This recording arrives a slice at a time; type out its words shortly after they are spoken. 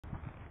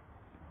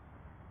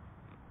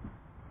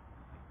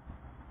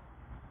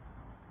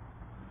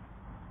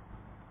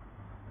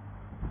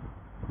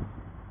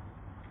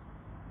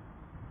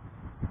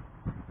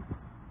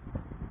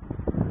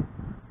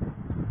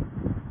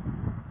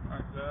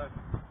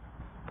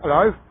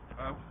Hello.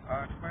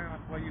 May I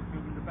ask why you're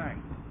filming the bank?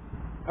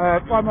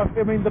 Why am I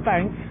filming the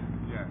bank?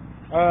 Yeah.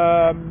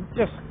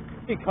 Just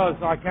because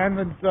I can,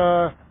 and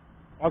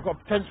I've got a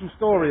potential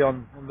story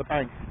on the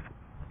bank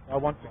I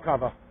want to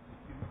cover. You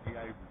shouldn't be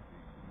able to.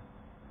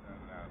 You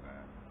don't allow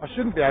that. I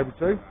shouldn't be able to.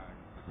 No, you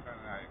don't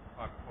allow it.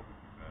 Private property,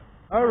 sir.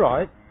 Oh,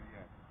 right.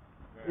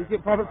 Yeah. Is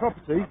it private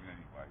property? Anyway.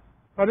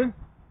 Pardon?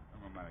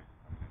 I'm a manager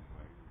coming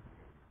anyway.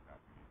 Yeah.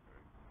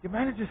 Your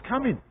manager's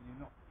coming. Can you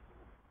not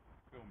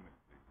film it,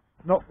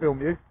 please? Not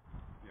film you?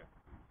 Yes,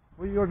 please.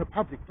 Well, you're in a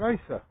public place,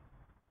 sir.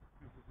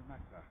 This doesn't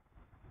matter.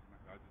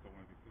 I just don't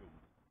want to be filmed.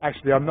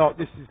 Actually, I'm not.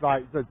 This is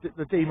like the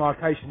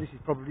demarcation. This is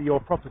probably your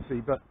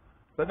property, but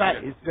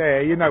that is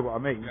there. You know what I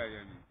mean? Yeah.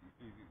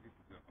 This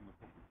is on the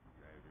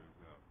property area as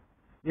well.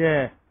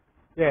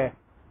 Yeah.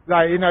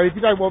 Like, you know, if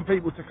you don't want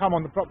people to come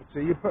on the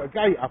property, you put a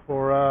gate up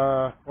or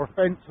a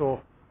fence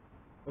or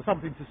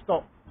something to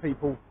stop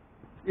people.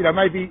 You know,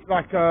 maybe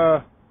like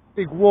a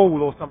big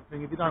wall or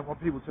something if you don't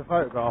want people to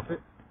photograph it.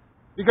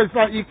 Because,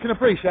 like, you can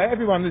appreciate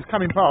everyone who's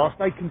coming past,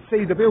 they can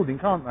see the building,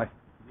 can't they?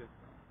 Yes,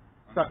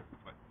 sir. So,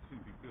 But you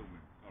shouldn't be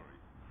filming. Sorry.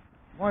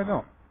 why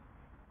not?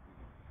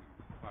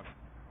 Private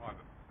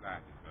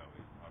flat as well.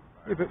 It's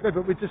private Yeah, flat.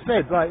 but we just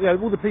said, like, you know,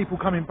 all the people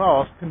coming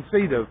past can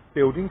see the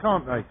building,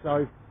 can't they?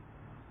 So,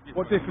 Yeah,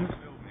 what but you're difference?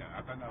 not filming it.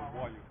 I don't know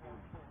why you're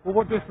filming it. Well,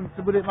 what difference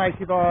would it make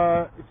if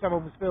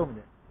someone was filming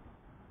it?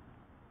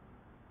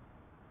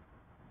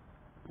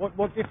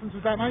 What difference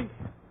would that make? You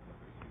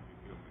shouldn't be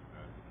filming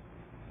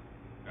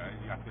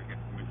it. You have to get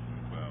permission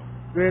as well.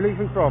 Really?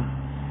 Who from?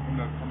 From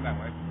that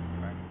way.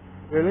 Right?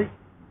 Really?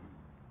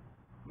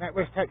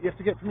 NatWest, you have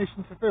to get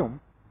permission to film?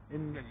 Yeah.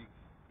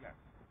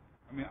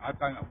 I mean, I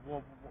don't know.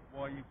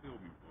 Why are you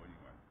filming for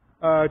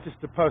anyway? Just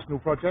a personal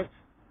project.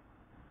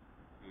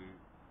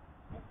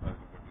 What person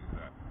would do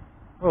that?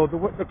 Well,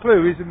 the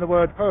clue is in the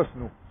word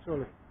personal,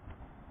 surely.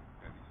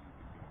 Yeah, you shouldn't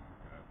be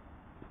filming that.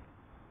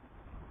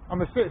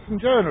 I'm a citizen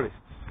journalist,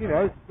 you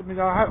know. I mean,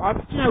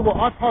 do you know what?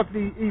 I've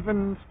hardly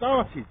even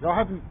started. I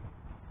haven't.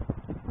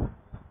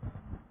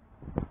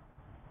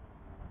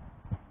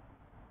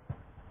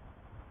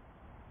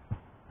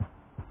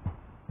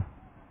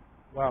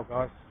 Wow,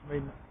 guys. I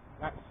mean,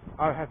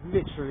 I have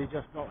literally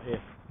just got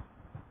here,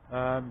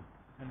 and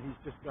he's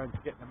just going to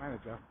get the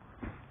manager.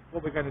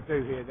 What we're going to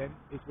do here then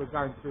is we're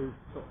going to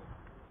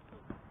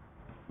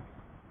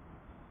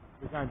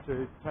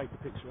take a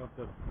picture of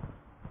the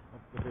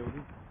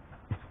building.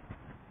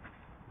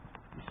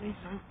 You see,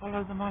 so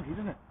follow the money,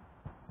 isn't it?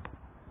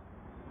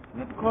 I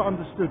never quite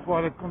understood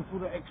why they've gone to all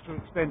the extra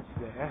expense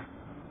there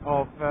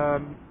of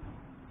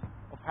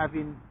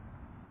having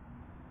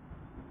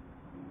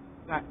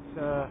that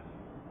this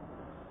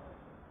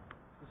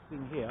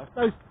thing here.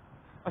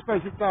 I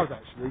suppose it does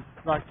actually.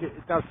 Like it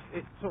does.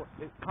 It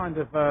kind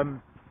of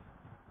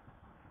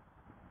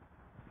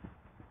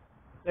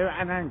they're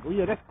at an angle.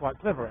 Yeah, that's quite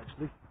clever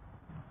actually.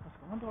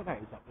 I wonder what that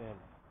is up there. I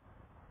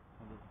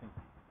didn't think.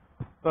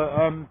 But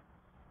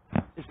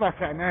it's like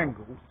at an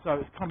angle, so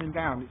it's coming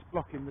down. It's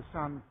blocking the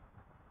sun.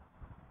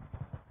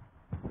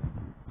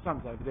 The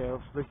sun's over there,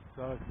 obviously.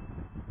 So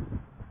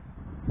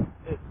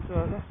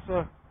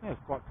that's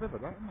quite clever,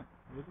 that, isn't it?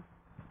 Really.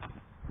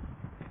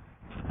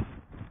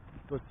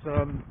 But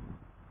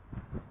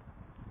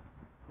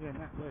yeah,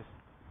 NatWest.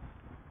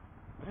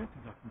 I don't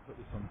think I can put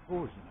this on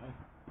pause, you know.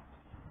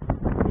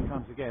 Here it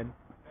comes again.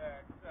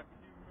 Can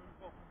you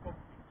move off the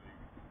property,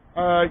 please?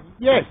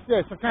 Yes,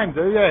 I can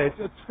do. Yeah, it's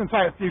going to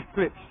take a few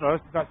clips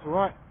first, if that's all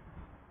right.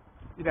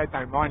 You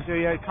don't mind, do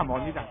you? Come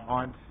on, you don't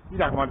mind. You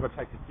don't mind if I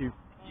take a few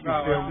No,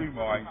 I films. do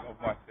mind of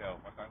myself.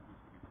 I don't wish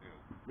to be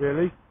filmed.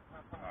 Really? No.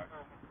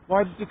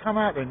 Why did you come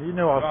out then? You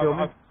knew I was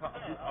filming.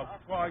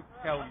 I've tried to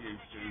tell you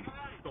to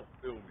stop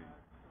filming.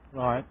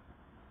 Right.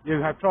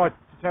 You have tried to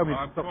tell me to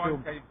I'm stop trying to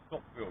filming. tell you to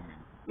stop filming.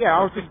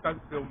 Yeah, Please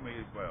don't film me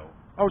as well.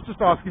 I was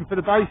just asking for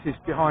the basis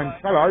behind.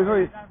 Hello, who are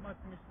you? You don't have my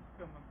permission to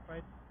film, I'm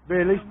afraid.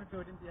 Really? Film the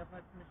building, do you have my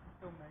permission to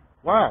film me?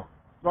 Wow.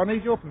 Do I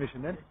need your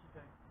permission then? Yes,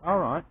 you do. All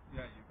right.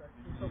 Yeah,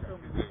 Stop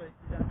filming, do. please.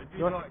 You don't. Would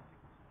you like to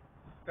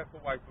step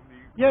away from the...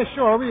 Yeah,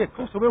 sure. Oh, yeah, of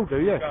course I will do.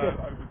 Yeah. Go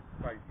Yeah. over to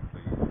space,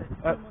 please.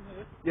 Film on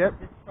here. Yep.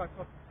 This is right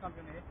off the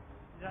company here.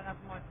 You don't have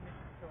my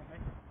permission to film me.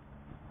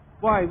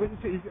 Why? Is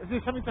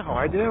there something to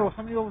hide here or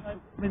something? Or, I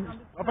mean,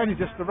 I've only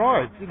just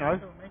arrived, you know.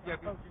 Yeah,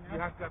 but you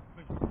have to have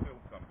permission to film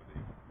somebody.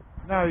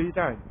 No, you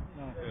don't.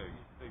 No. You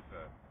do,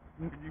 sir.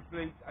 Can you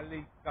please at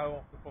least go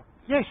off the property?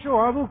 Yeah, sure.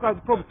 I will go to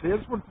the property. I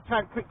just wanted to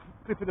take a quick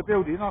clip of the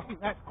building. I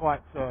think that's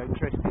quite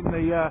interesting.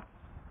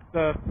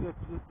 The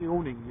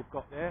awning you've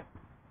got there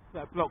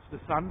that blocks the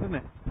sun, doesn't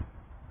it?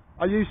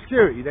 Are you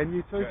security then,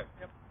 you two? Yeah.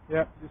 Yep.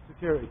 Yeah, you're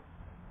security.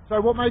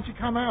 So what made you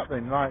come out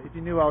then? Like, if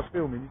you knew I was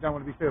filming, you don't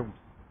want to be filmed.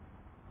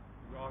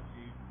 We ask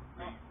you to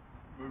please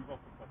move off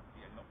the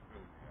property and not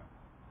film here.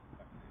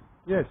 That's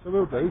it. Yes, I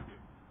will do.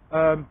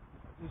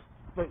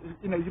 But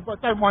you know, you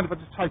don't mind if I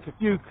just take a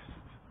few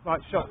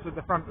like shots of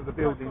the front of the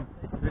building.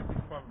 This is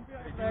probably...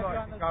 If you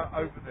like to go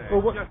over there,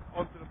 Well, what- just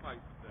onto the face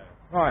there.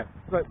 Right,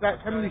 but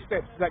that's how many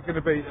steps is that going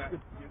to be? As long as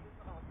it's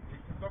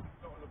not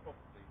on the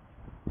property.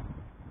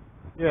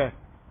 Yeah.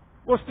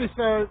 What's this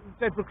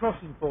zebra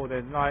crossing for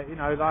then? Like, you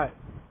know, like,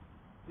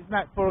 isn't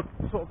that for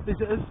sort of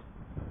visitors?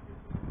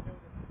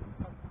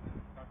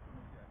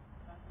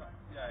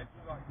 Yeah, if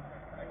you like,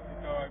 they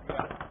can go over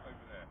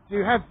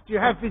there. Do you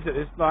have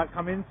visitors like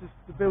come into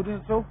the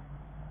building at all?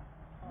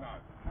 No.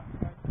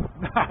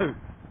 No.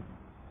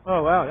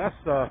 Oh wow, that's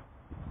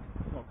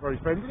not very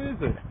friendly, is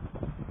it?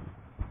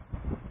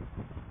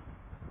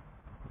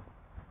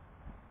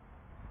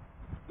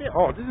 Bit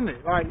odd, isn't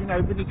it? Like, you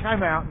know, when you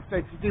came out and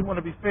said you didn't want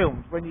to be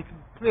filmed, when you can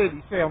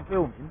clearly see I'm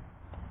filming.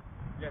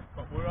 Yes,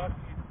 but we're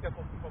asking you to step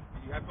off the property.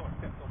 You have not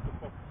stepped off the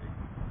property.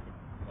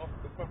 Off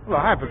the property. Well,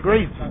 I have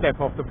agreed to step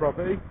off the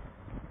property.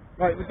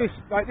 Like with this,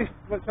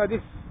 let's say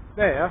this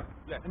there,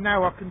 Yeah. and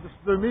now I can just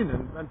zoom in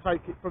and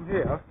take it from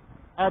here.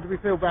 How do we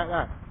feel about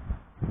that?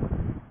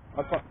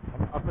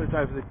 I've moved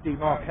over the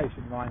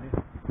demarcation line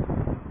here.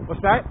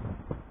 What's that?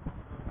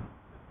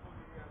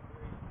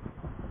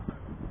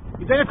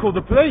 You're going to call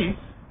the police?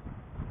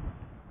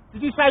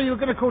 Did you say you were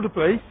going to call the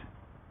police?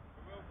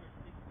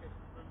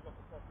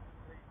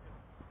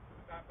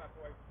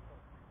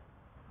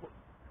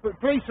 But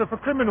police are for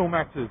criminal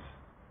matters.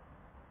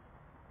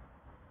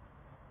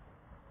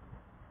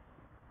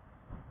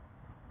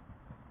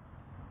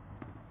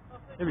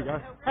 Here we go.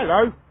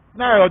 Hello.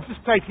 No, I'm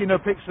just taking a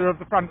picture of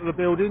the front of the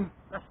building.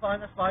 That's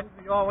fine, that's fine.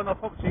 You are on our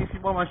property. If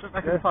you want my step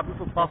back in the public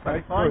footpath,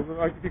 that's fine.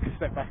 Well, if you could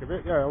step back a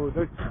bit, yeah, I will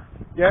do.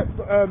 Yeah,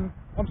 but,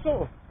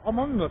 I'm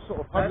on the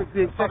sort of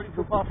publicly Public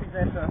accessible. footpath is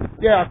there, sir.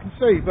 Yeah, I can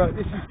see, but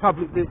this is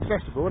publicly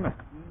accessible, isn't it?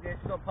 Yeah,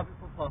 it's not public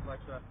footpath, like,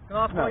 sir. Can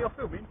I ask No. why you're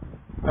filming?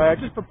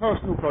 Just for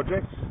personal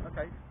projects.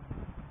 Okay.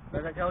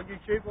 Is that on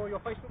YouTube or your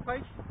Facebook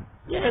page?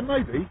 Yeah,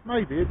 maybe.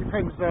 It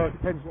depends.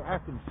 Depends what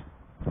happens.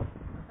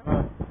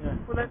 Yeah.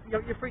 Well, then,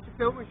 you're free to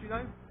film, as you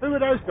know. Who are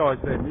those guys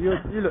then?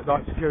 You look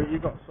like security. You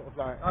got sort of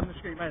like. I'm the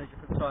security manager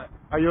for the site.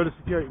 Oh, you're the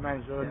security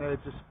manager, and Yeah.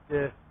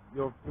 they're just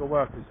your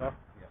workers, huh?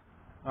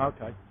 Yeah.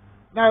 Okay.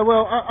 No,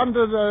 well,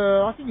 under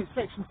the, I think it's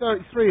section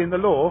 33 in the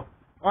law,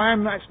 I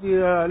am actually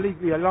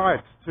legally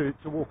allowed to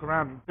walk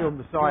around and film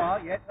the You site. are,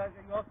 yes,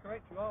 you are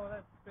correct. You are allowed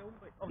to film,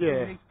 but obviously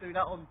Yeah. you need to do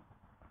that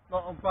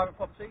not on private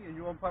property, and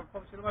you're on private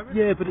property at the moment.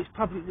 Yeah, but it's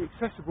publicly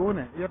accessible, isn't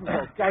it? You haven't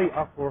got a gate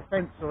up or a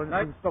fence or No,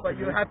 anything stopping but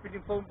you have been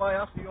informed by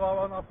us that you are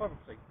on our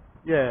property.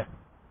 Yeah.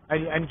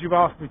 And you've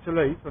asked me to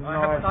leave, and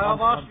I've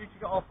asked you to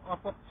get off our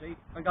property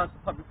and go to the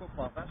public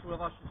footpath. That's all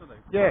I've asked you to do.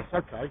 Yes,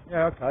 okay.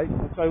 Yeah, okay.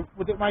 So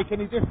would it make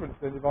any difference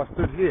then if I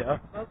stood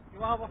here Well,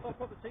 you are off our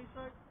property,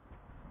 so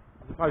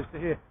as opposed to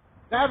here?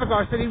 The other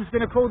guy said he was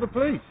going to call the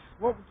police.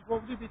 What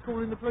would he be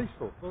calling the police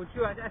for? well,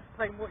 you have to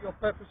ascertain what your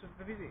purpose of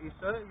the visit is,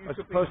 sir. You As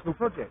a could be personal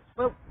project.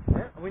 well,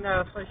 yeah, and we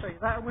now associate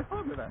that, and we're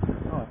fine with that.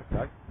 Oh,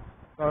 okay.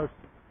 So,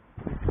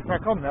 you can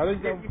crack on now. Then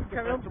Yeah, you can get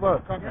carry back on. to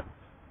work, can't Yep.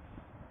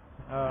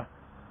 you?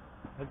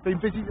 Have you been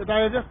busy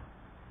today, have you?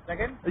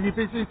 Again, Are you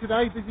busy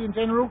today? Busy in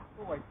general?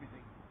 always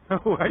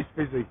busy. Always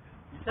busy.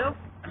 Yourself?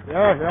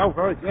 Yeah, oh,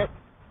 very, yep.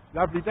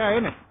 Lovely day,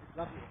 isn't it? It's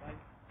lovely today.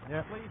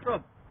 Yeah. Where are you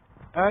from?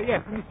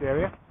 Yeah, from this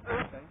area. Oh,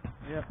 okay.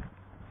 Yeah.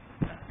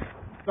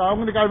 So I'm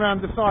going to go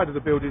around the side of the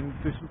building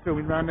and do some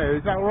filming around there.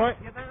 Is that all right?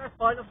 Yeah, that's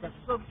fine. As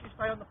long as you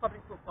stay on the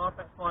public footpath,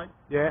 that's fine.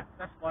 Yeah.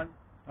 That's fine.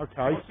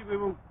 Okay. Obviously, we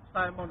will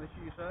stay and monitor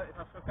you, sir, if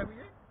that's okay with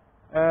you.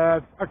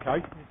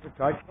 Okay.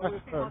 But we'll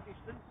That's, keep our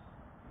distance.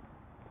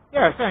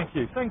 yeah, thank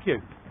you.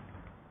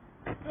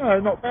 No,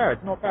 not bad.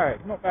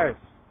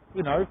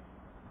 You know,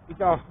 he's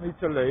asked me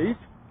to leave.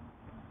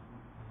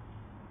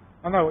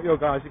 I know what your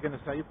guys are going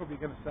to say. You're probably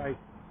going to say,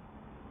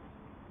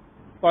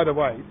 by the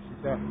way,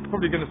 this is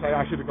probably going to say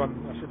I should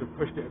have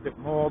pushed it a bit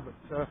more,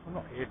 but I'm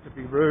not here to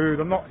be rude.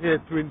 I'm not here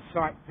to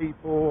incite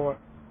people or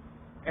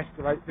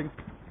escalate things.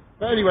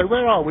 But anyway,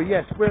 where are we?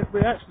 Yes,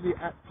 we're actually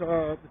at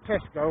the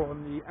Tesco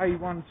on the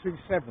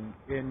A127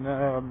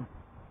 in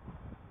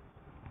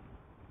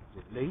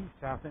is it Lee,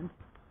 Southend?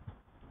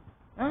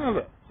 Oh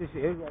look, it says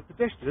here, like,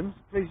 pedestrians,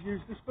 please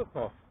use this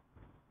footpath.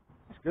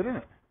 That's good, isn't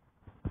it?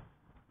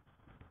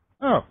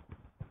 Oh,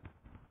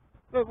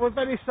 look, what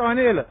about this sign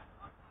here? Look,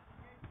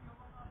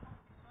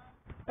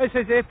 it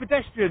says here,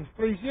 pedestrians,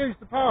 please use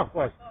the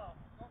pathway. Not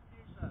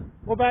you, sir.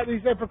 What about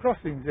these zebra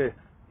crossings here?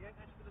 Yeah,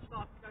 that's for the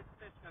staff to go to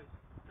Tesco.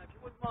 So if you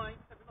wouldn't mind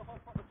stepping off our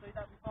property,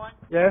 that'd be fine.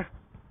 Yeah.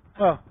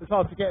 Well, it's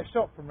hard to get a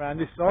shot from round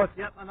this side.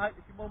 Yep, I know. If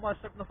you wouldn't mind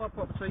stepping off our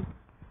property,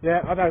 Yeah,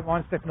 I don't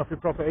mind stepping off your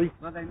property.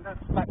 well then that's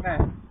back there.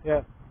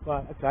 Yeah,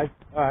 right, okay,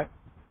 alright.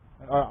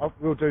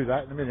 We'll do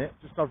that in a minute.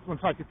 Just I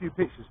want to take a few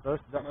pictures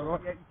first, is that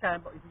alright? Yeah, you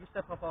can, but if you can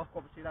step off our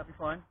property, that'd be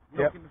fine. Yep.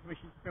 You're not giving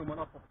permission to film on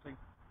our property.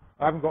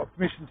 I haven't got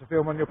permission to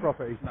film on your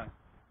property. No.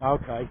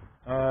 Okay.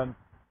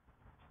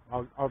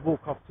 I'll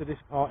walk off to this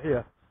part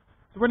here.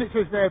 So when it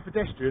says there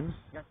pedestrians,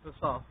 That's for the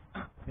staff.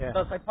 yeah. It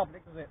does say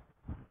public, does it?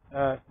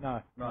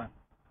 No. Right.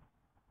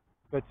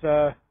 But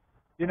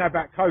you know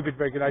about COVID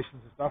regulations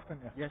and stuff, don't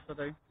you? Yes, I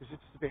do. It's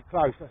just a bit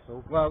close, that's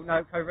all. Well,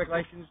 no, code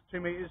regulations, 2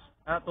 metres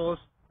outdoors.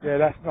 Yeah,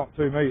 that's not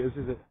 2 metres,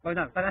 is it? Well,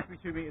 no, don't have to be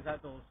 2 metres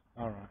outdoors.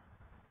 Alright.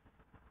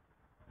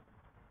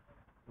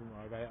 Don't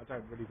worry about it, I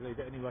don't really believe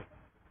it anyway.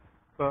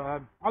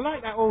 But I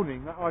like that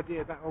awning, that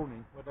idea of that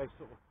awning, where they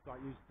sort of like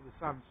use for the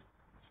sun's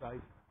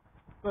shade.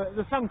 But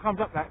the sun comes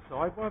up that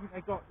side. Why haven't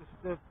they got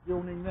the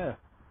awning there?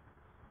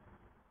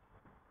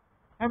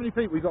 How many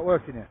people we got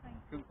working here?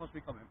 Couldn't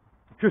possibly comment.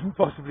 Couldn't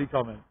possibly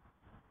comment.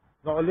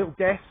 Not a little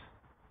guess.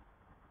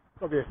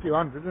 Got to be a few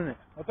hundred, isn't it?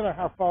 I don't know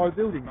how far the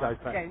building goes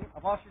back. Again,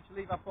 I've asked you to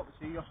leave our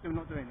property. You're still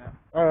not doing that.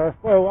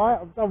 Well,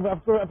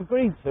 I've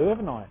agreed to,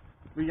 haven't I?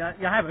 Well, you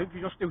haven't, because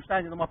you're still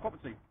standing on my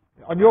property.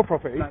 On your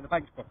property? No, the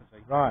bank's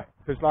property. Right,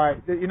 because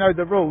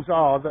the rules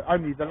are that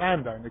only the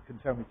landowner can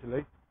tell me to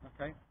leave.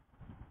 Okay.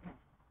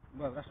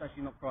 Well, that's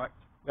actually not correct.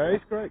 That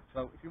is correct.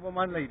 So if you won't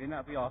mind leaving,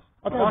 that'll be asked.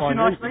 I don't mind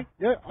nicely.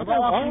 Yeah, I'm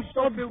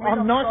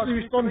nicely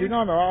responding,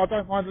 aren't I? I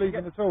don't mind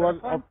leaving at all.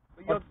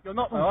 You're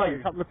not, though, I'll are take you?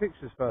 a couple of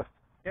pictures first.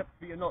 Yep,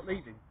 but you're not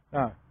leaving.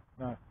 No.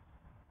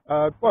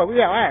 Well,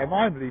 yeah, I am.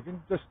 I'm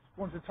leaving. Just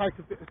want to take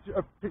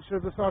a picture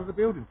of the side of the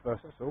building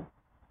first. That's all.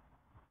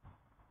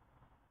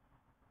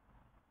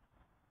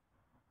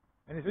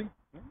 Anything?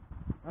 Yeah.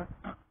 No?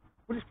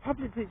 Well, it's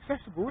publicly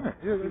accessible, isn't it?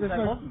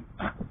 Wasn't.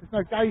 There's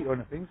no gate or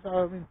anything. So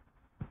I mean,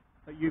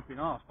 but you've been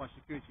asked by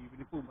security. You've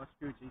been informed by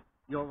security.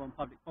 You're on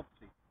public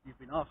property. You've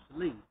been asked to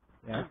leave.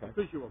 Yeah, okay.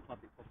 Because you're on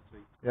public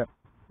property. Yeah.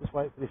 Just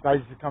wait for this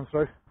lady to come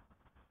through.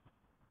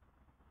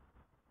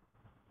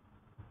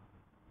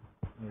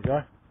 There you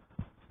go.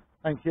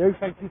 Thank you.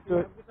 Thank you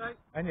for.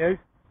 And you.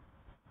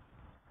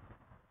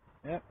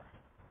 Yeah.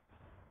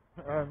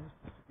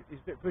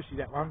 It's a bit pushy,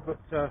 that one, but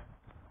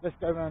let's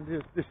go around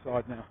this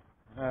side now.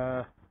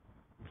 And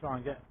try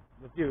and get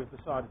the view of the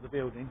side of the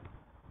building.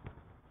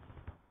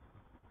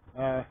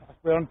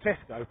 We're on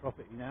Tesco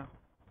property now.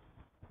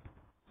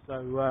 So,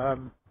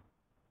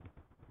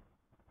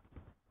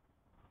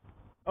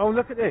 oh,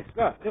 look at this.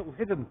 Look, little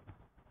hidden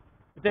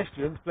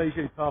pedestrians. Please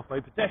use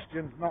pathway.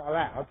 Pedestrians not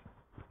allowed.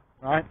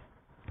 Right.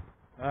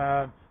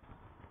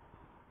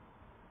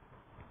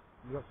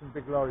 We've got some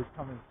big lorries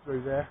coming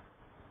through there.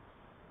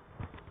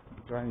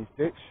 Drainage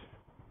ditch.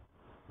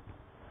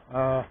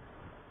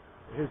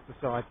 Here's the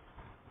side.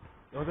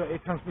 Oh, look, here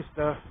comes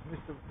Mr.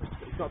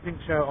 He's got a pink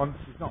shirt on.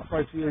 He's not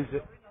afraid to use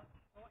it.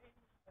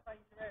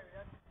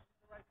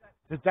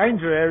 The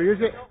danger area, is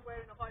it? Not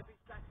wearing a high-vis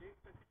jacket,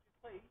 so could you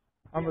please?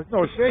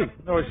 Nor is she.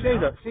 Nor is she.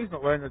 Look, she's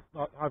not wearing a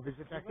high-vis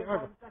jacket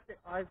either.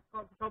 I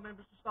can't control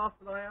members of staff,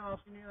 but I am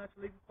asking you to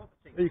leave the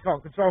property. You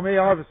can't control me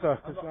either, sir.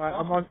 Because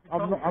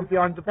I'm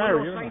behind the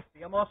barrier. For your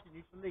safety, I'm asking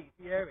you to leave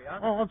the area.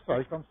 Oh, I'm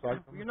safe. I'm safe.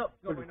 You're not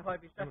wearing a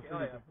high-vis jacket,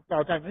 are you? No,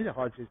 I don't need a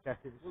high-vis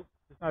jacket.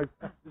 There's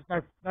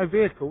no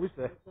vehicle, is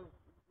there?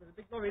 There's a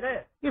big lorry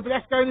there. Yeah, but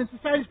that's going into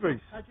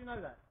Sainsbury's. How do you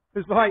know that?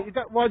 Because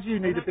why do you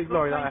need a big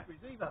lorry like that? That's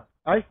not Sainsbury's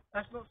either. Eh?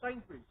 That's not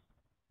Sainsbury's.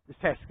 It's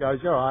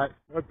Tesco's, you're alright.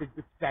 A big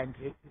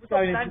blanket. It's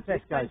going into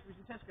Tesco's. Sainsbury's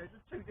and Tesco's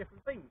are two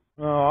different things.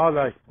 Oh, are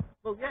they?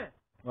 Well, yeah.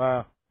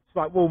 Wow. It's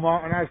like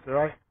Walmart and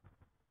Asda, eh?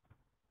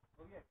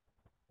 Well, yeah.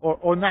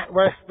 Or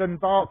NatWest and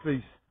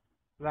Barclays,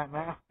 for that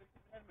matter.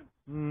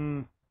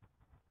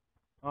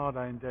 Are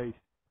they indeed?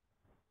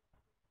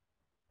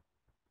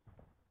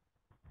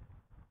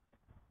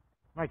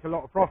 Make a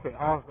lot of profit,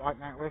 like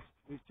NatWest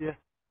this year.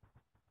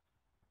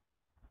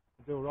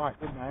 They do alright,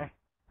 didn't they?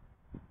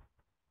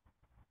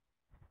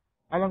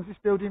 How long's this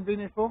building been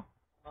here for?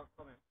 Can't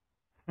comment.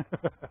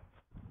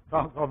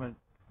 Can't comment.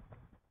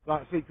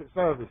 Like Secret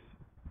Service.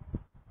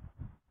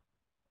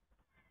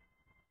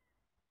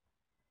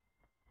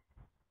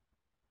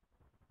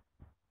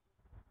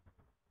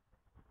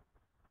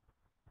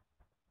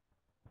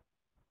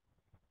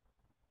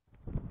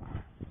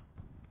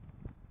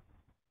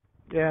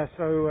 Yeah,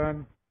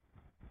 so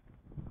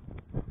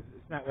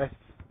it's NatWest.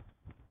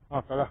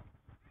 Hi fella.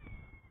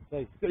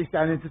 See, he's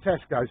going into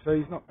Tesco, so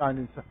he's not going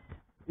into.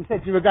 He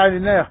said you were going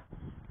in there.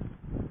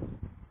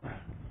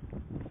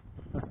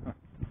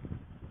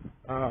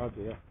 Oh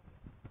dear.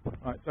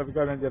 Right, so we're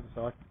going on the other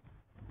side.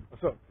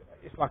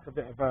 It's like a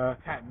bit of a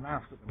cat and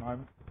mouse at the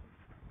moment.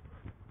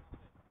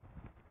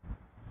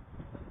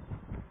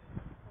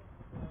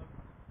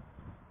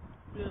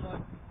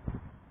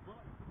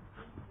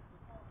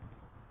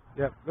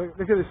 Yeah, look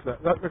at this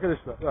look at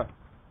this look.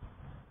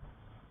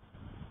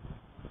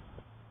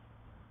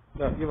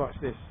 Look, you watch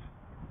this.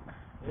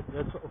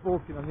 They're sort of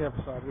walking on the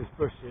other side of this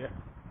bush here.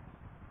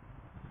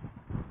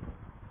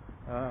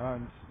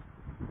 And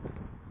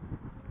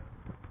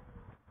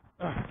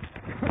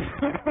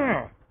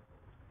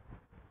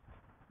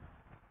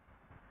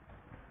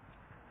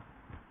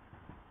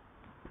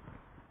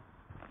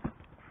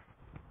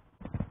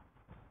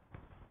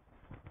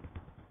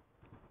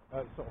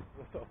we're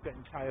sort of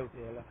getting tailed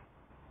here. Look.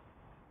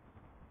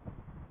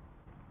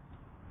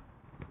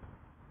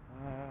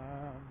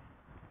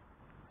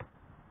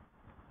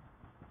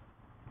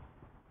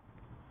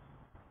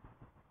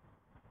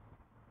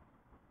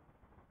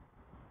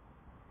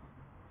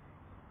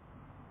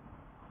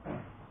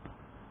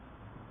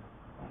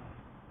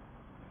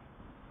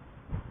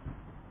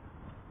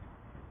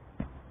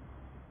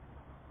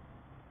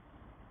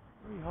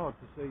 Very hard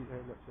to see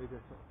there. Look, see,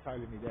 they're sort of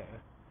tailing me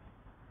there.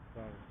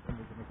 So then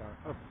we're going to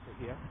go over to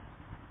here.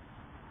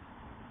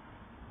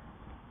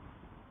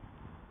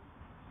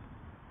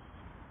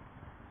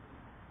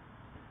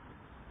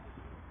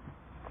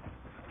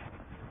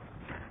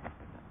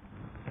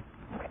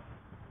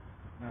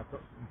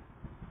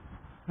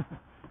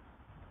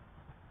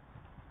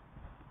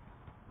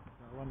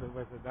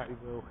 whether they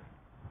will.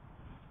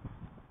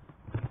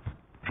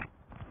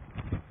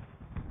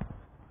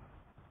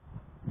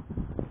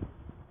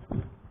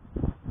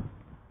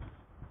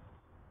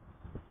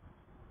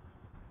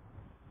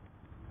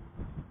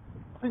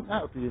 I think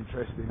that would be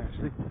interesting,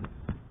 actually.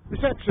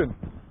 Reception.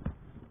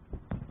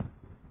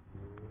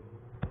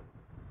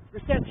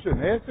 Reception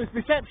here. It says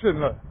reception,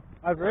 look.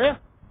 Over here.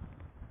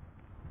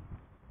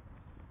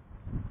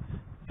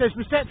 It says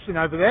reception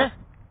over there.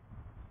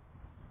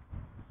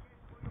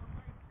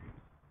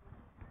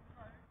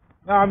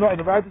 No, I'm not on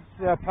the road.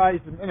 It's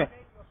pavement, isn't it?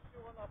 You're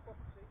still on our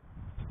property.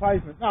 It's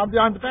pavement. No, I'm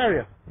behind the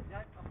barrier. Yeah,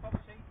 our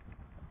property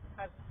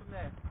has from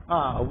there.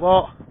 Ah,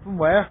 what? From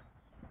where?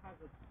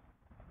 Hazard.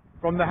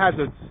 From the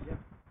hazards. Yeah.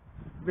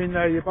 I mean,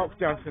 your box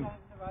junction. On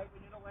the road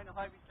when you're not wearing a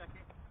high-vis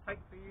jacket, take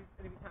for you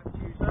anything happens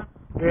to you, sir.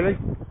 Really?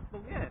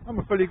 Well, yeah. I'm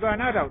a fully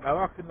grown adult though.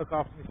 I can look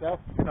after myself.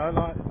 You know,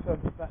 like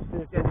that's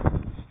the.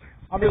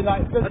 I mean,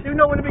 like. I do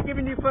not want to be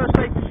giving you first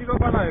aid because you got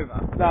run over.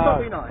 No,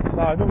 Not be nice.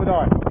 no, nor would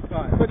I.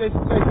 Right. But there's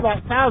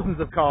like thousands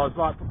of cars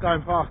like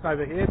going past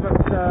over here, but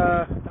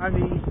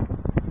only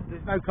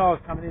there's no cars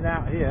coming in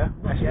out here.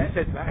 Actually, he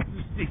says that.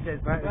 He says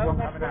that. There's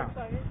one coming out.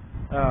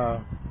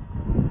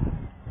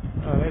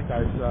 Oh, there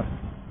goes.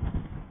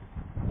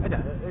 They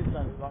don't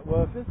look like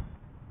workers.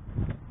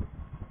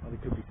 Well, they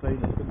could be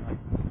cleaners, couldn't they?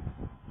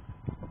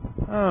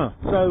 Oh,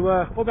 so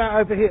what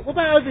about over here? What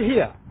about over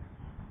here?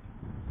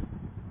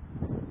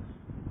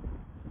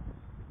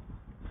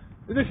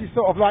 This is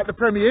sort of like the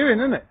premiering,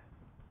 isn't it?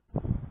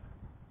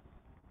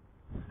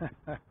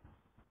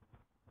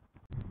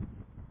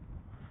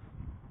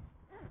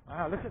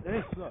 Wow, look at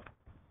this, look.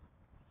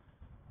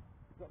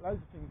 We've got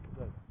loads of things to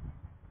do.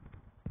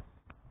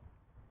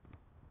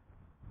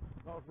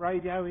 A lot of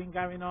radioing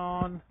going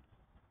on.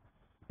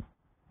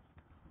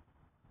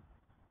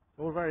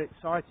 All very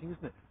exciting,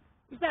 isn't it?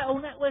 Is that all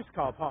NatWest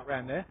car park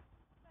round there?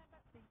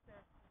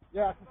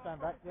 Yeah, I can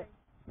stand back, yeah.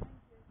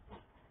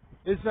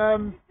 Is,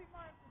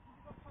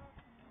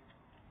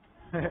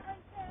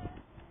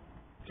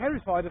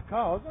 terrified of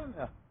cars, aren't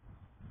you?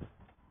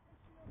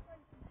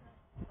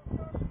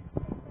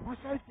 My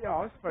safety,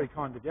 oh, that's very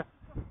kind of you.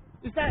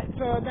 Is that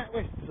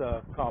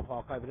NatWest's car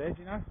park over there, do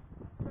you know?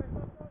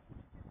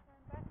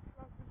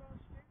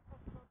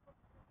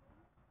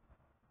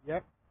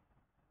 Yep.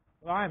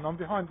 Well, I am. I'm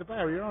behind the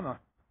barrier, aren't I?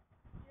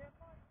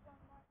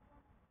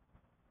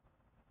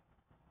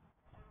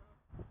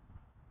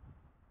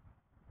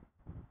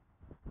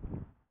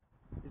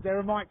 Is there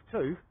a mic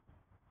 2?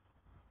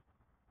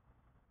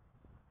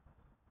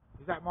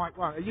 Is that mic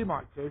 1? Are you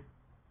mic 2?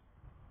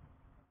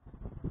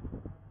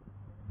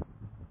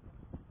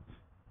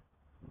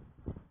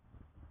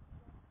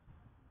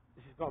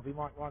 This has got to be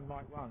mic 1,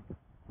 mic 1.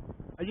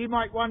 Are you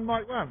mic 1,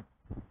 mic 1? Right,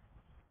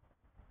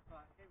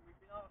 again, we've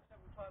been asked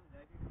several times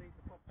there, if you can leave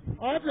the property.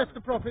 I have left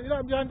the property. Look,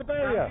 I'm behind the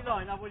barrier. Boundary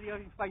line, I've already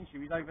explained to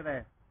you, he's over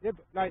there. Yeah,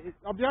 but like,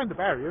 I'm behind the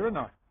barrier, aren't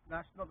I?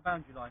 That's not the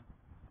boundary line.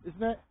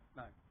 Isn't it?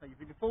 No. So you've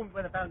been informed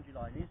where the boundary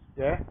line is.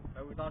 Yeah.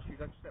 So we'd ask you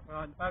to step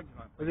behind the boundary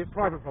line. Is it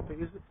private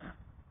property? Is it?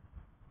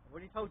 I've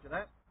already told you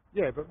that.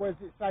 Yeah, but where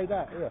does it say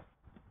that? Yeah.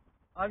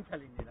 I'm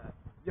telling you that.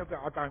 Yeah, but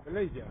I don't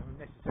believe you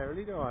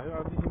necessarily, do I?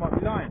 I think you might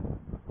be lying.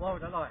 Why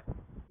would I lie?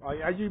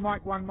 Are you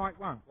mic 1, mic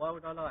 1? Why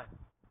would I lie?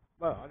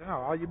 Well, I don't know.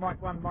 Are you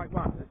mic 1, mic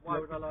 1? Why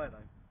would I lie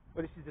though?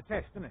 Well, this is a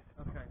test, isn't it?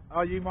 Okay.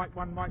 Are you mic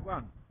 1, mic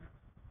 1?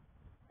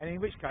 And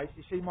in which case,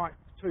 is she mic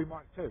 2,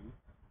 mic 2?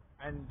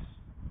 And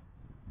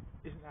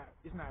isn't that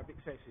a bit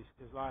sexist?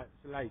 Because like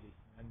it's a lady,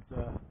 and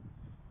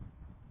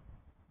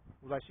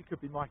although she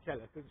could be Mike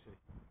Keller, couldn't she?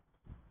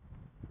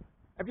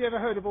 Have you ever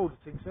heard of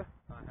auditing, sir?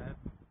 I have.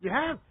 You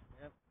have?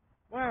 Yep.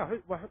 Wow.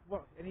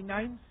 What? Any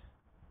names?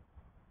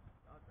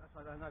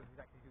 I don't know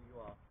exactly who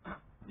you are.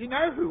 You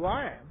know who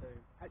I am.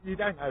 I do. You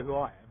don't know who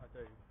I am. I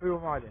do. Who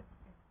am I then?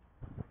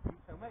 You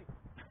tell me.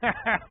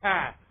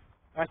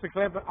 That's a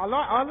clever. I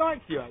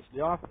like you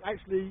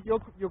actually.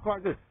 You're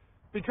quite good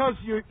because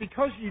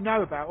you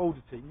know about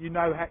auditing. You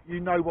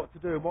know what to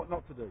do and what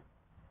not to do.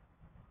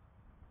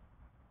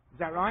 Is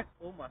that right?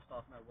 All my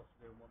staff know what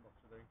to do and what not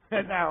to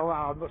do. No,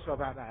 well, I'm not sure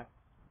about that.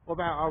 What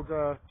about old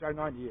Joe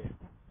 90 here?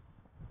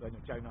 Well,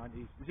 not Joe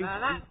 90. Now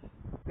that's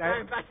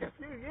going back a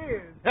few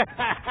years.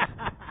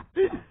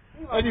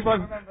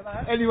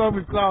 Anyone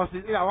with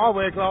glasses, you know, I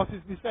wear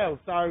glasses myself,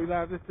 so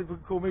people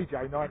can call me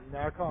Joe 90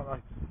 now, can't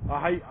they?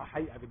 I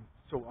hate having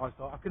short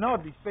eyesight. I can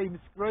hardly see the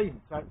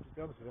screen, so to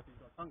be honest with you. You've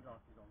got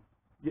sunglasses on.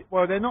 Yeah,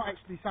 well, they're not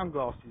actually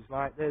sunglasses.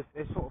 Like they're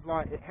sort of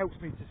like it helps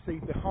me to see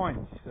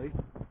behind. You see,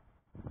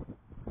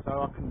 so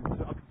I can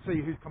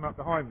see who's come up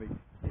behind me.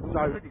 You've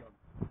got a hoodie on.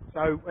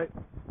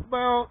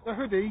 Well, the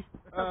hoodie.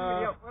 Why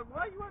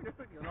are you wearing a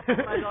hoodie on a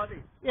day like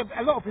this? Yeah, but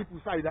a lot of people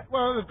say that.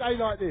 Well, on a day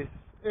like this,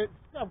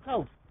 I'm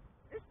cold.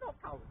 It's not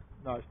cold.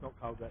 No, it's not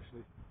cold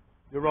actually.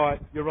 You're right.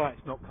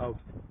 It's not cold.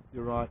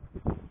 You're right.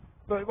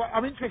 But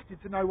I'm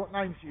interested to know what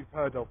names you've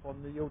heard of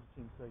on the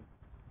auditing scene.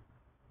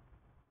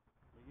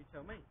 Well, you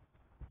tell me.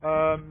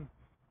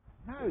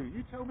 No,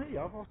 you tell me.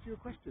 I've asked you a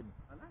question.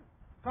 I know.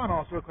 Can't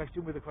answer a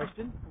question with a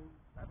question.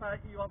 How about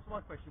you answer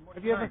my question? What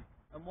Have do you know?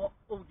 And what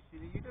auditing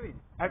are you doing?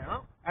 Have,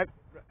 Now?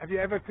 have you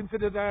ever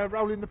considered a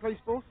role in the police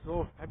force,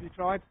 or have you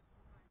tried?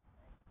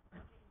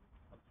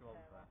 I'm too old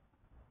for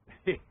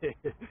that.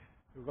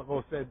 You've got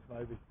more sense,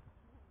 maybe.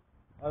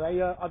 Are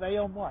they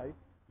on way?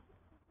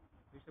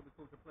 Who said we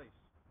called the police?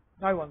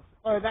 No one's.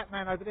 Oh, that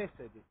man over there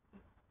said it.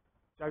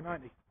 Joe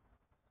 90.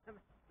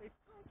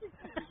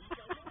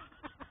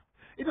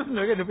 He doesn't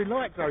look anything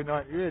like Joe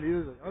 90, really,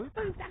 does he? Oh,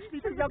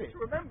 He's too young to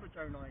remember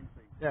Joe 90.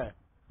 Yeah.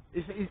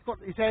 He's got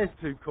his hair's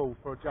too cool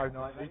for a Joe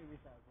 90.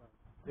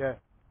 Yeah.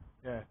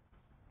 Yeah.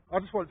 I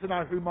just wanted to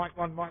know who Mike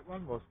 1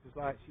 was, because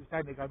like she was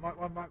saying, they go Mike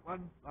 1,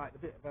 like a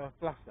bit of a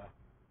fluster.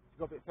 She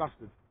got a bit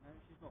flustered. No,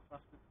 she's not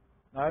flustered.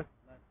 No?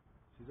 No.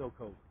 She's all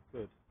cool.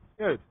 Good.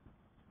 Good.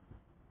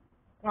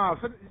 Wow,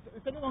 so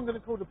is anyone going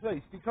to call the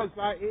police? Because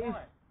like it is,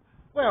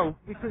 well,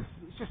 because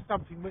it's just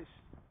something which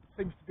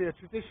seems to be a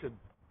tradition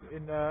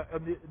in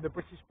the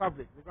British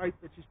public, the great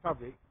British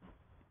public.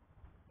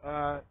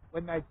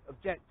 When they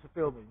object to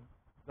filming,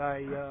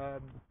 they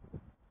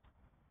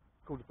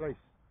call the police.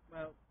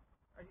 Well,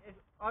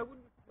 I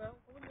wouldn't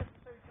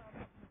necessarily say I'm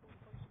not going to call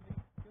the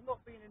police. You're not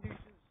being a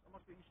nuisance. I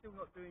must be. You're still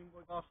not doing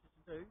what I've asked you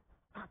to do.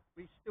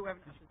 We still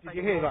haven't Did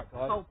you hear that,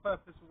 guys? The whole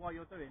purpose of why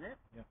you're doing it.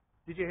 Yeah.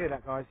 Did you hear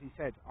that, guys? He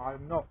said,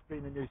 "I'm not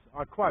being a nuisance."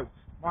 I quote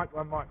Mike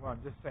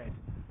 1 just said,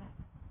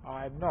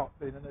 "I am not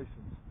being a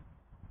nuisance."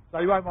 So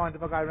you won't mind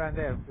if I go around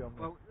there and film?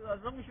 Well,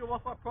 as long as you're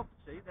off our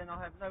property, then I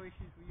have no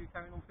issues with you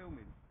carrying on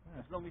filming. Yeah.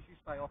 As long as you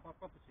stay off our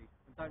property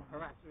and don't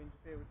harass or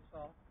interfere with the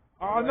staff.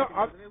 I'm not.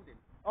 The building.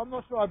 I'm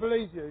not sure I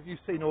believe you if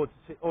you've seen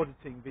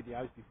auditing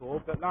videos before,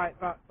 but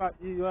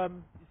you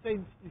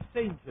seem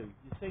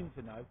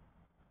to know.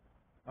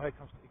 Oh, here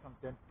comes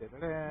down. Is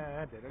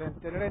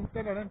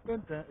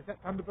that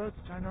Thunderbirds,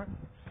 Jane? Right?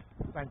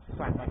 Same,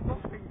 mate.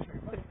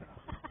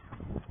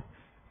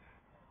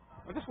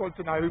 I just want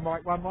to know who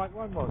Mike 1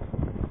 was.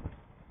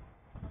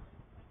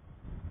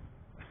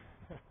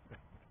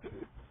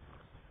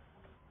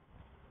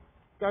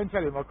 Go and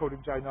tell him I called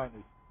him Joe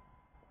 90.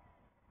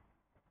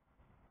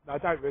 No,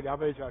 don't really. I'm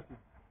only joking.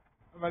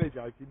 I'll tell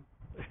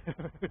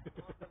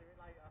you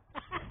later.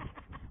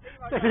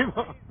 Tell him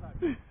what.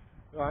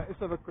 Right, let's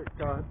have a quick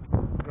go.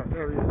 Right,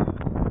 there he is.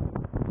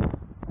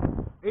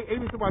 He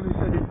was the one who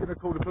said he was going to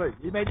call the police.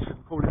 He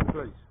mentioned calling the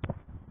police.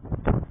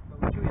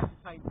 But would you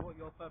ascertain what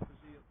your purpose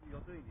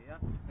you're doing here?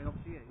 And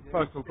obviously,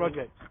 Personal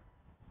project.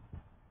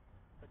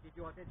 But did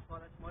you identify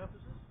that to my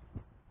officers?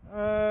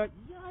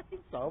 Yeah, I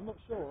think so. I'm not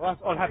sure.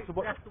 I'll have to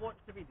watch. You have to watch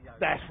the video.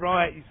 That's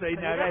right. You see,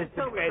 now there's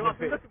the So I can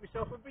benefit. look at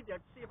myself on video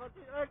to see if I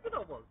did how good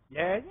I was.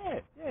 Yeah.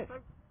 So,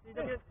 you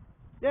know,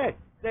 Yeah,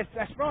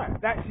 that's right.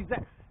 That's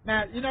exact.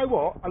 Now, you know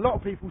what? A lot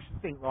of people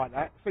should think like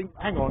that. Think,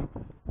 hang on,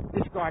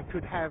 this guy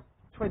could have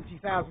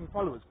 20,000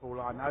 followers for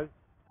all I know,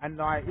 and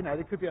like, you know,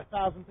 there could be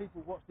 1,000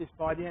 people watch this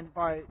by the end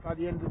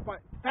of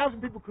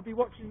 1,000 people could be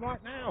watching right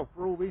now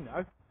for all we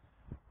know.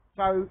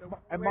 So,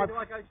 where do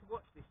I go to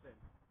watch this then?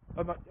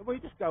 We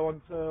just go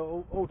on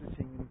to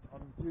auditing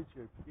on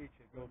YouTube,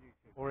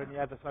 or any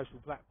other social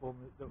platform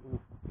that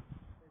will.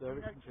 DJ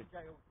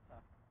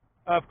Audits.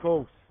 Of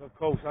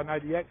course. I know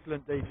the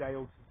excellent DJ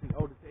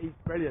Audits. He's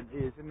brilliant, he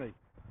is, isn't he?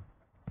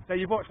 So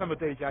you've watched some of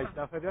DJ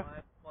stuff, have you? I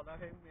know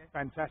him, yeah.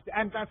 Fantastic.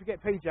 And don't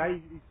forget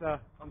PJ. He's.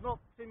 I'm not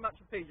too much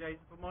of PJs,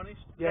 if I'm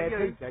honest. Yeah,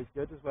 PJ's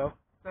good as well.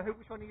 So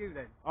which one are you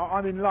then?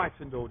 I'm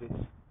enlightened audits.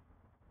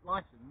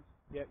 Licensed?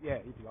 Yeah,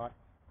 if you like.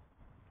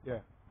 Yeah.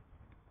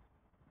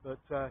 But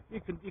you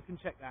can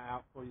check that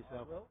out for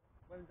yourself. Well,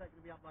 when's that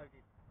going to be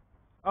uploaded?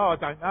 Oh, I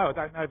don't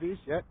know if it is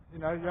yet. You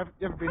know, you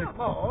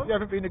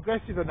haven't been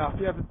aggressive enough.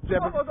 You haven't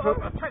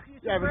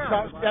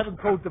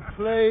called the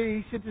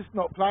police. You're just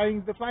not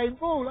playing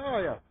ball,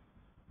 are you?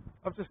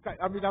 I'm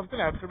going to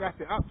have to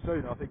wrap it up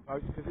soon, I think,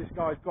 folks, because this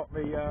guy's got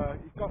me.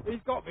 He's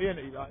got me, isn't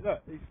he? Like,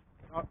 look, he's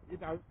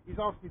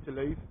asked me to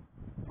leave.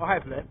 I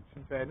have left,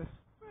 in fairness.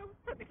 Well,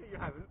 technically you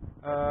haven't.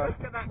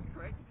 Let's get that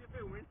correct. If you're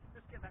filming,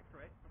 let's get that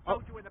correct. I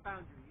told you where the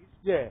boundary is.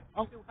 Yeah.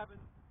 You still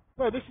haven't.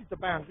 Well, this is the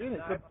boundary, isn't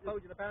it? No, I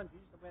told you the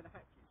boundaries and where the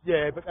hatch is.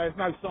 Yeah, but there's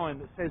no sign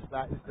that says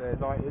that, is there?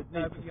 Like, it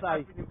needs to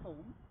say. Have been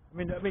informed.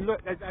 I mean,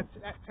 look, that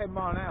 10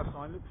 mile an hour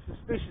sign looks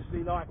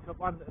suspiciously like the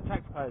one that the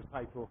taxpayers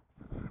pay for.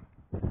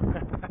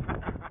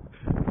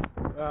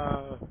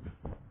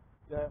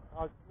 Yeah.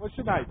 What's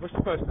your name? What's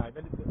your first name?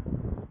 You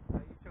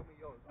tell me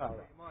yours. Oh, I'll right.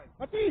 tell you mine.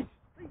 I did.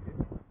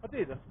 You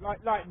did? That's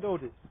light and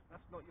audits.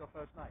 That's not your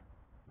first name.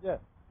 Yeah,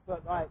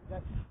 but like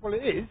that's well,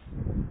 it is.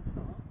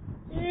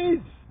 It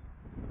is.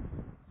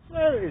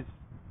 Sure, it is.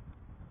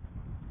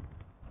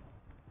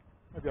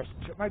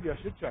 Maybe I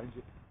should change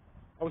it.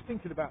 I was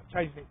thinking about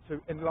changing it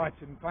to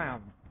Enlightened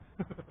Clown.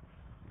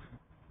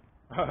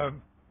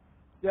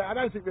 Yeah, I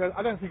don't think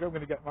I'm going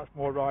to get much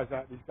more rise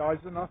out of these guys,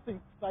 and I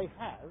think they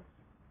have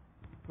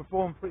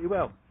performed pretty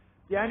well.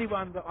 The only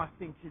one that I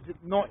think is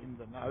not in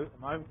the know at the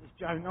moment is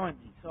Joe 90.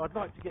 So I'd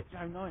like to get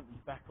Joe 90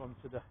 back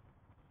onto the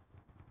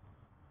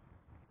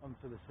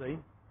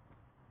scene.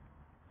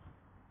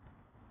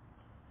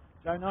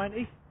 Joe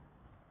 90,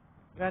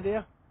 around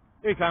here.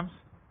 Here he comes.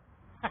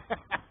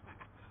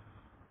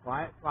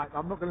 right? Like,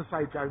 I'm not going to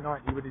say Joe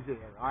 90 when he's here,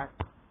 right?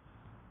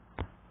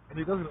 And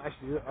he doesn't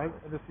actually, and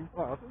I think,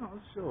 well, I don't know,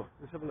 I'm sure.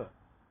 Let's have a look.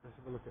 Let's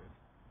have a look at it.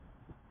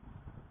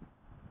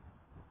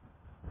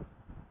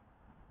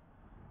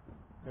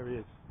 There he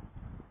is.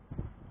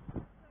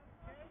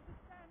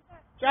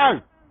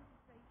 Joe!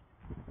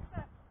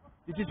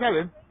 Did you tell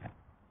him?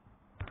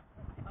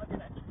 I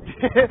did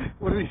actually.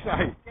 What did he say?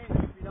 Again,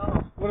 you've been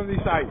asked. What did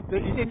he say?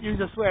 He didn't use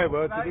a swear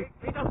word, No, did he?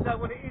 he doesn't know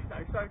what it is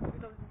though, so he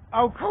doesn't.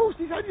 Oh, of course,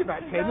 he's only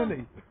about 10, isn't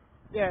he?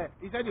 Yeah,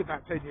 he's only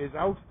about 10 years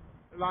old.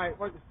 Like,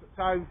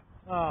 so,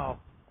 oh,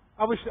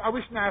 I wish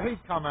now he'd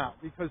come out,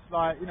 because,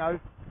 like, you know,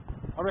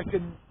 I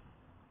reckon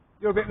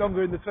you're a bit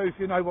longer in the tooth,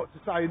 you know what to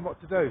say and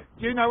what to do.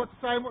 Do you know what to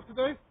say and what to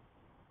do?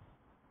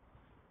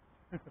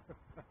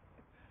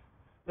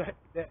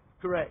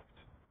 Correct.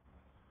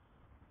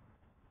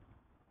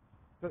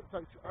 So,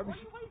 I What mean, are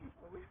you waiting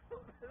for?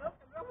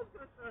 No one's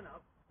going to turn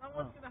up. No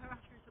one's going to harass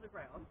you to the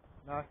ground.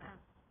 no.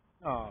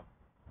 Oh,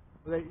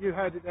 well, you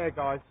heard it there,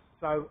 guys.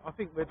 So I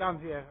think we're done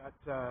here at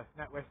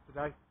NatWest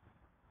today.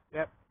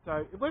 Yep.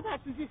 So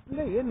whereabouts is this,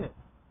 Lee, isn't it?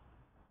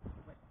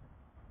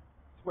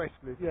 It's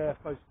Westcliff. Yeah,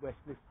 close to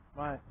Westcliff.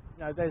 Right.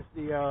 You know, there's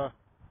the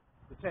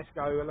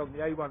Tesco along the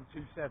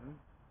A127.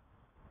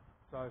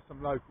 So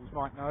some locals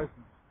might know.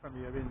 Some of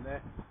you are in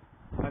there.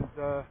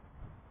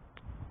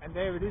 And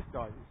there it is,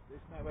 guys.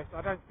 It's NatWest.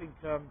 I don't think.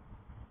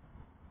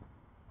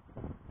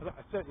 I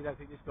certainly don't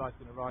think this guy's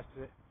going to rise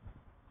to it.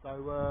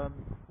 So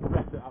we'll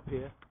wrap it up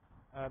here.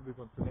 Move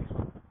on to the next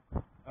one.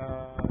 So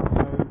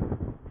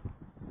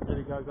there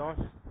you go, guys.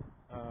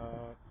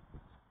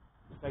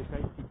 Stay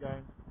safe, keep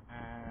going,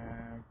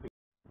 and peace.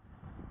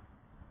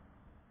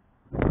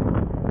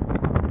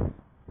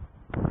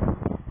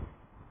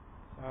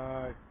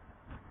 So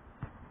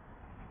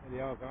there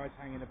you are, guys,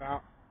 hanging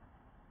about.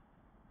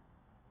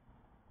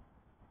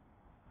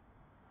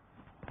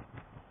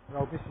 An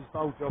old Mrs.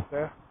 Bold job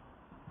there.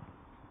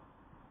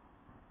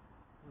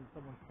 And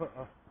someone's put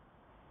a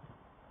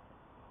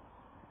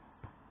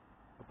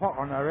pot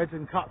on her head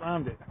and cut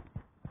round it.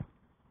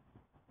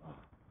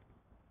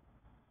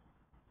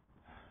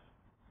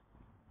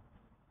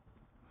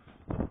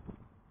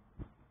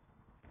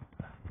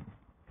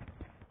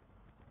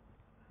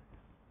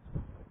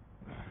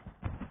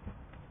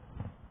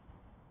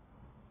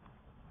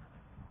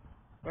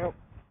 Well,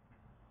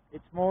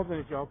 it's more than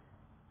a job,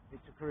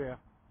 it's a career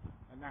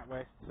at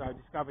NatWest, so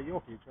discover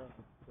your future.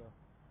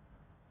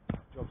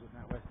 Jobs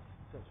at NatWest,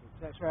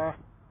 etc., etc.